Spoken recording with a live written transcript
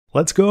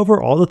Let's go over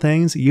all the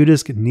things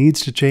UDisc needs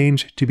to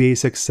change to be a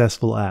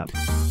successful app.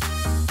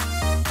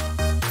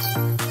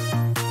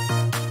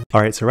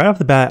 Alright, so right off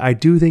the bat, I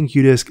do think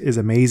UDisc is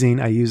amazing.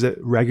 I use it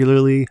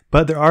regularly,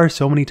 but there are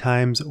so many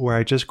times where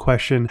I just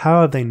question, how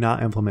have they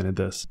not implemented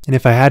this? And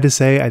if I had to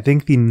say, I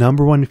think the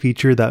number one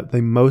feature that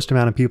the most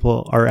amount of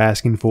people are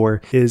asking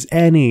for is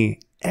any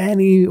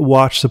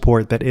watch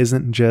support that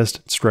isn't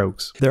just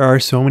strokes. There are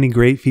so many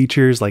great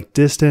features like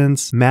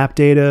distance, map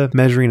data,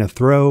 measuring a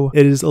throw.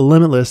 It is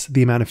limitless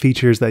the amount of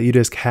features that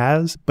UDisc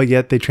has, but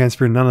yet they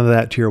transfer none of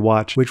that to your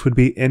watch, which would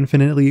be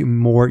infinitely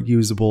more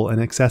usable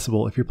and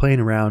accessible if you're playing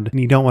around and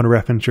you don't want to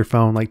reference your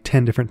phone like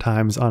 10 different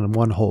times on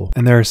one hole.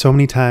 And there are so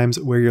many times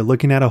where you're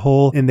looking at a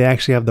hole and they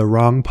actually have the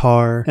wrong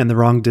par and the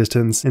wrong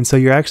distance, and so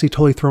you're actually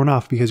totally thrown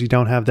off because you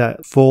don't have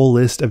that full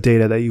list of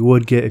data that you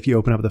would get if you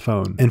open up the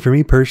phone. And for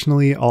me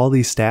personally, all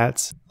these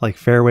stats like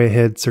fairway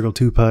hit, circle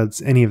 2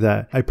 putts, any of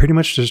that, I pretty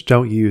much just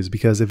don't use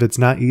because if it's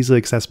not easily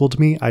accessible to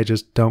me, I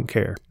just don't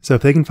care. So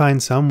if they can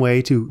find some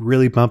way to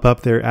really bump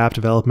up their app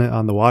development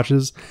on the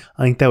watches,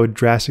 I think that would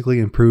drastically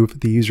improve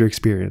the user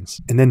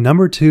experience. And then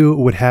number 2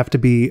 would have to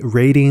be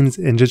ratings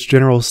and just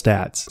general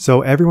stats.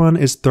 So everyone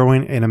is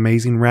throwing an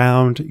amazing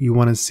round. You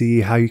want to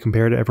see how you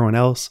compare to everyone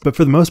else, but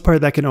for the most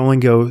part, that can only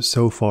go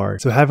so far.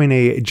 So having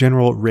a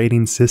general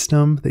rating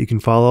system that you can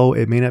follow,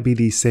 it may not be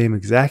the same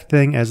exact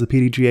thing as the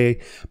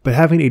PDGA, but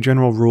having a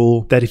general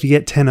rule that if you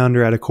get 10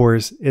 under at a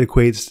course, it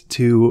equates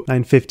to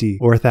 950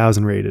 or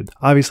 1000 rated.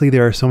 Obviously,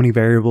 there are so many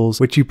variables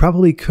which you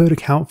probably could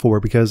account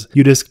for because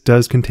UDisc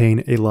does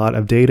contain a lot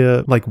of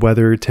data like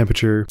weather,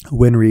 temperature,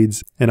 wind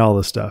reads, and all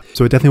this stuff.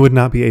 So it definitely would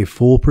not be a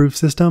foolproof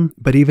system,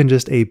 but even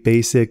just a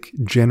basic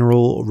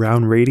general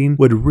round rating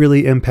would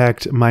really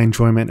impact my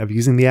enjoyment of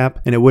using the app,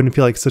 and it wouldn't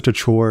feel like such a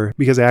chore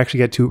because I actually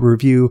get to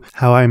review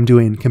how I'm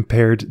doing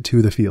compared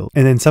to the field.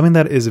 And then something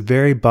that is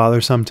very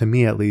bothersome to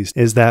me, at least,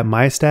 is that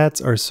my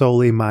stats are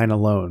solely mine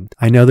alone.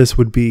 I know this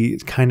would be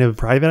kind of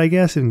private, I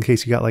guess, in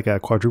case you got like a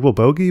quadruple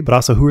bogey, but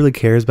also who really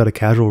cares about a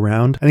casual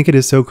round? I think it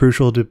is so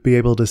crucial to be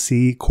able to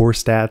see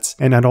course stats,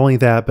 and not only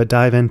that, but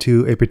dive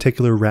into a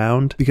particular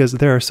round, because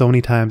there are so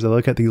many times I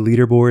look at the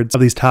leaderboards of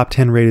these top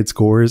 10 rated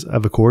scores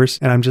of a course,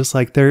 and I'm just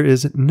like, there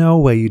is no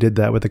way you did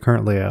that with the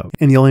current layout.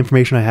 And the only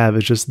information I have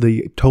is just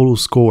the total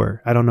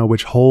score. I don't know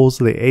which holes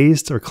they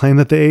aced or claim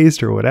that they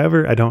aced or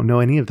whatever. I don't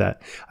know any of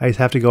that. I just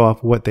have to go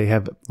off what they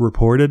have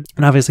reported.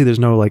 And obviously there's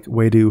no like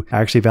way to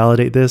actually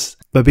validate this,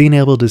 but being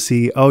able to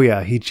see, oh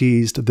yeah, he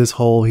cheesed this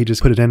hole, he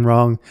just put it in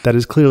wrong, that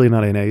is clearly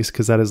not an ace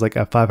because that is like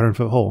a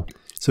 500-foot hole.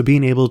 So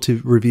being able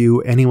to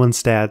review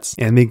anyone's stats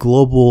and the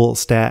global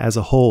stat as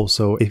a whole.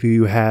 So if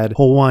you had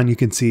hole 1, you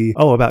can see,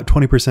 oh, about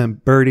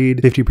 20%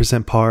 birdied,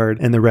 50% parred,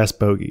 and the rest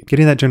bogey.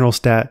 Getting that general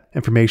stat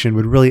information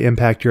would really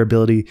impact your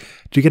ability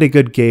to get a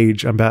good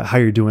gauge about how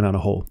you're doing on a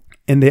hole.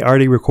 And they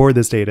already record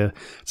this data,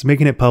 so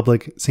making it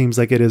public seems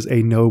like it is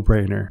a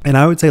no-brainer. And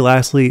I would say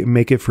lastly,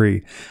 make it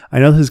free. I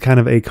know this is kind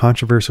of a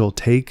controversial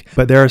take,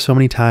 but there are so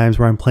many times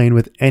where I'm playing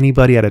with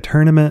anybody at a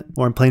tournament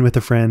or I'm playing with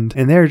a friend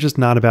and they're just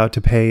not about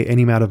to pay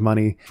any amount of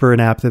money for an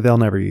app that they'll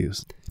never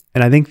use.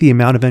 And I think the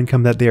amount of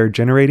income that they are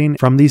generating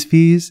from these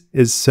fees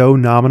is so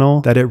nominal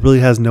that it really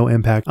has no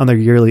impact on their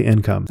yearly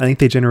income. I think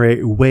they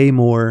generate way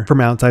more from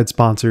outside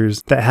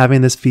sponsors that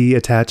having this fee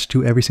attached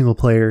to every single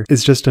player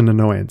is just an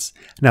annoyance.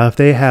 Now, if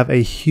they have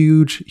a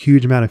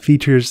huge amount of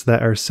features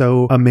that are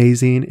so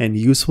amazing and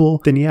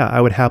useful, then yeah, I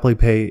would happily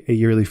pay a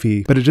yearly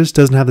fee. But it just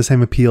doesn't have the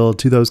same appeal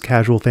to those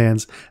casual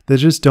fans that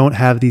just don't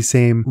have the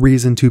same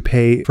reason to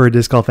pay for a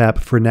disc golf app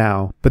for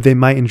now, but they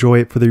might enjoy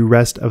it for the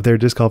rest of their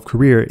disc golf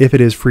career if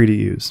it is free to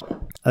use.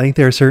 I think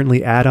there are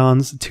certainly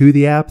add-ons to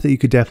the app that you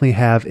could definitely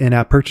have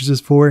in-app purchases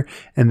for,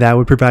 and that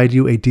would provide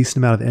you a decent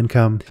amount of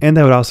income. And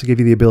that would also give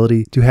you the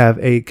ability to have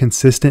a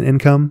consistent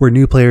income where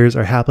new players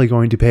are happily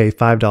going to pay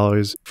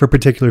 $5 for a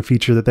particular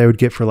feature that they would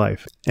get for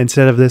life,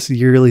 instead of this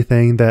yearly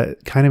thing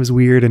that kind of is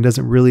weird and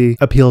doesn't really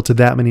appeal to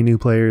that many new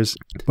players.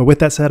 But with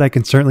that said, I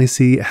can certainly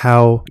see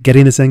how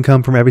getting this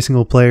income from every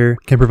single player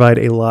can provide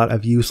a lot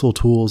of useful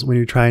tools when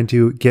you're trying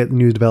to get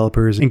new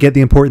developers and get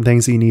the important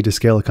things that you need to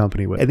scale a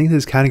company with. I think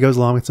this kind of goes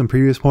along with some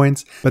previous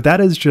points, but that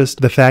is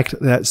just the fact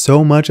that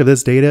so much of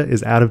this data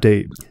is out of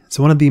date.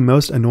 So one of the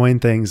most annoying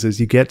things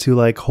is you get to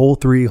like hole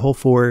 3, hole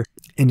 4,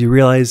 and you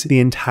realize the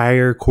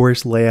entire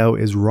course layout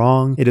is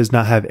wrong. It does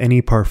not have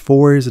any par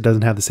 4s. It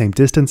doesn't have the same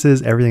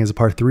distances. Everything is a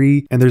par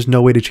 3, and there's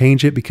no way to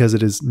change it because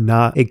it is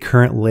not a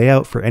current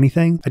layout for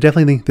anything. I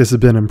definitely think this has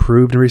been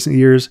improved in recent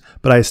years,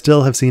 but I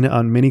still have seen it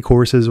on many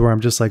courses where I'm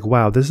just like,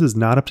 wow, this is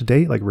not up to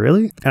date. Like,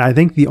 really? And I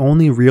think the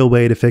only real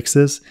way to fix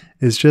this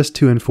is just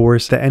to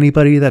enforce that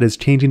anybody that is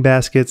changing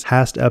baskets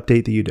has to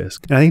update the UDisc.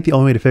 And I think the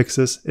only way to fix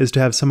this is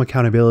to have some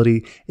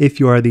accountability if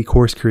you are the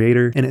course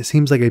creator. And it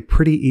seems like a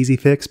pretty easy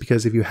fix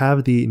because if you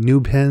have the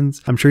new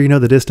pins, I'm sure you know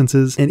the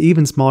distances, and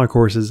even smaller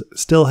courses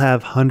still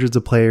have hundreds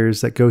of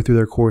players that go through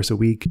their course a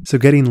week. So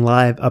getting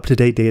live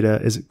up-to-date data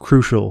is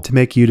crucial to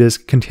make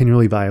UDisc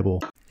continually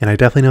viable. And I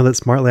definitely know that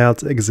smart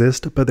layouts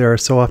exist, but there are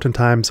so often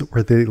times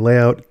where the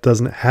layout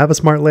doesn't have a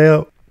smart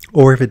layout,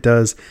 or if it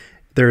does,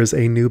 there's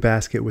a new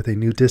basket with a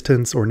new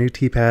distance or new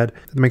T-pad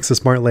that makes the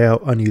smart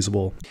layout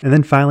unusable. And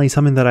then finally,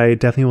 something that I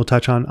definitely will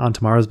touch on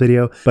tomorrow's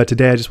video, but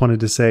today I just wanted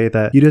to say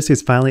that UDisc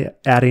is finally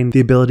adding the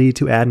ability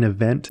to add an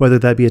event, whether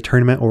that be a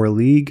tournament or a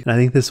league. And I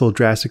think this will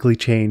drastically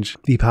change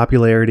the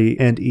popularity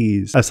and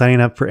ease of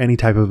signing up for any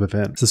type of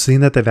event. So seeing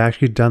that they've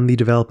actually done the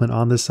development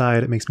on this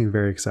side, it makes me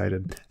very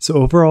excited. So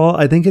overall,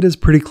 I think it is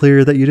pretty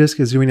clear that UDisc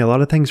is doing a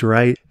lot of things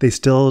right. They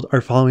still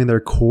are following their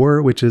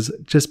core, which is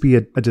just be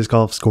a disc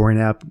golf scoring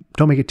app.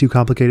 Don't make it too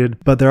complicated,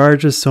 but there are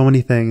just so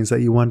many things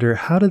that you wonder,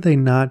 how did they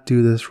not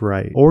do this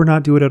right? Or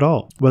not do it at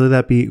all? Whether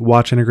that be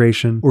watch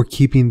integration or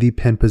keeping the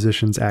pin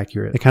positions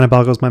accurate. It kind of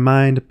boggles my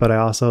mind, but I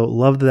also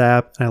love the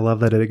app and I love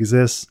that it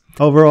exists.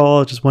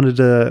 Overall, I just wanted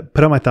to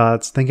put out my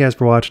thoughts. Thank you guys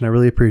for watching. I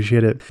really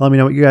appreciate it. Let me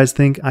know what you guys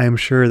think. I am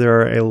sure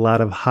there are a lot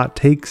of hot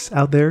takes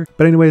out there.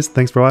 But anyways,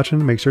 thanks for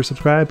watching. Make sure to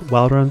subscribe.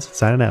 Wild Runs,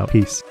 signing out.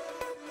 Peace.